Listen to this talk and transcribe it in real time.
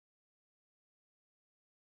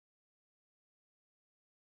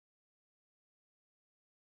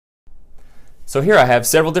So here I have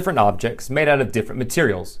several different objects made out of different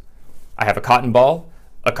materials. I have a cotton ball,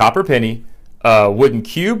 a copper penny, a wooden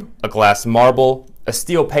cube, a glass marble, a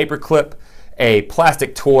steel paper clip, a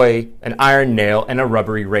plastic toy, an iron nail, and a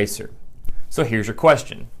rubber eraser. So here's your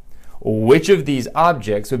question. Which of these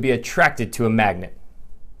objects would be attracted to a magnet?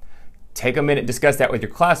 Take a minute, discuss that with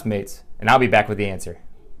your classmates, and I'll be back with the answer.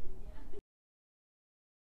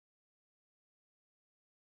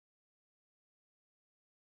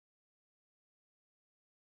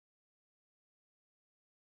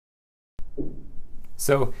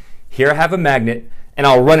 So here I have a magnet, and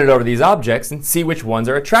I'll run it over these objects and see which ones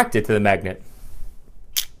are attracted to the magnet.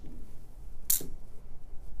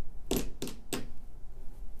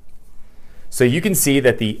 So you can see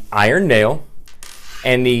that the iron nail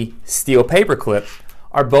and the steel paper clip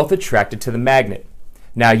are both attracted to the magnet.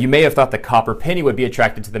 Now you may have thought the copper penny would be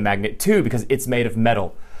attracted to the magnet too because it's made of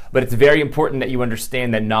metal. But it's very important that you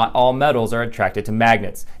understand that not all metals are attracted to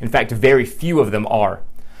magnets. In fact, very few of them are.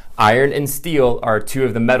 Iron and steel are two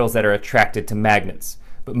of the metals that are attracted to magnets.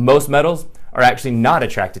 But most metals are actually not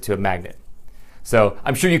attracted to a magnet. So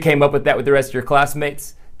I'm sure you came up with that with the rest of your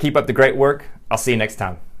classmates. Keep up the great work. I'll see you next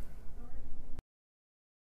time.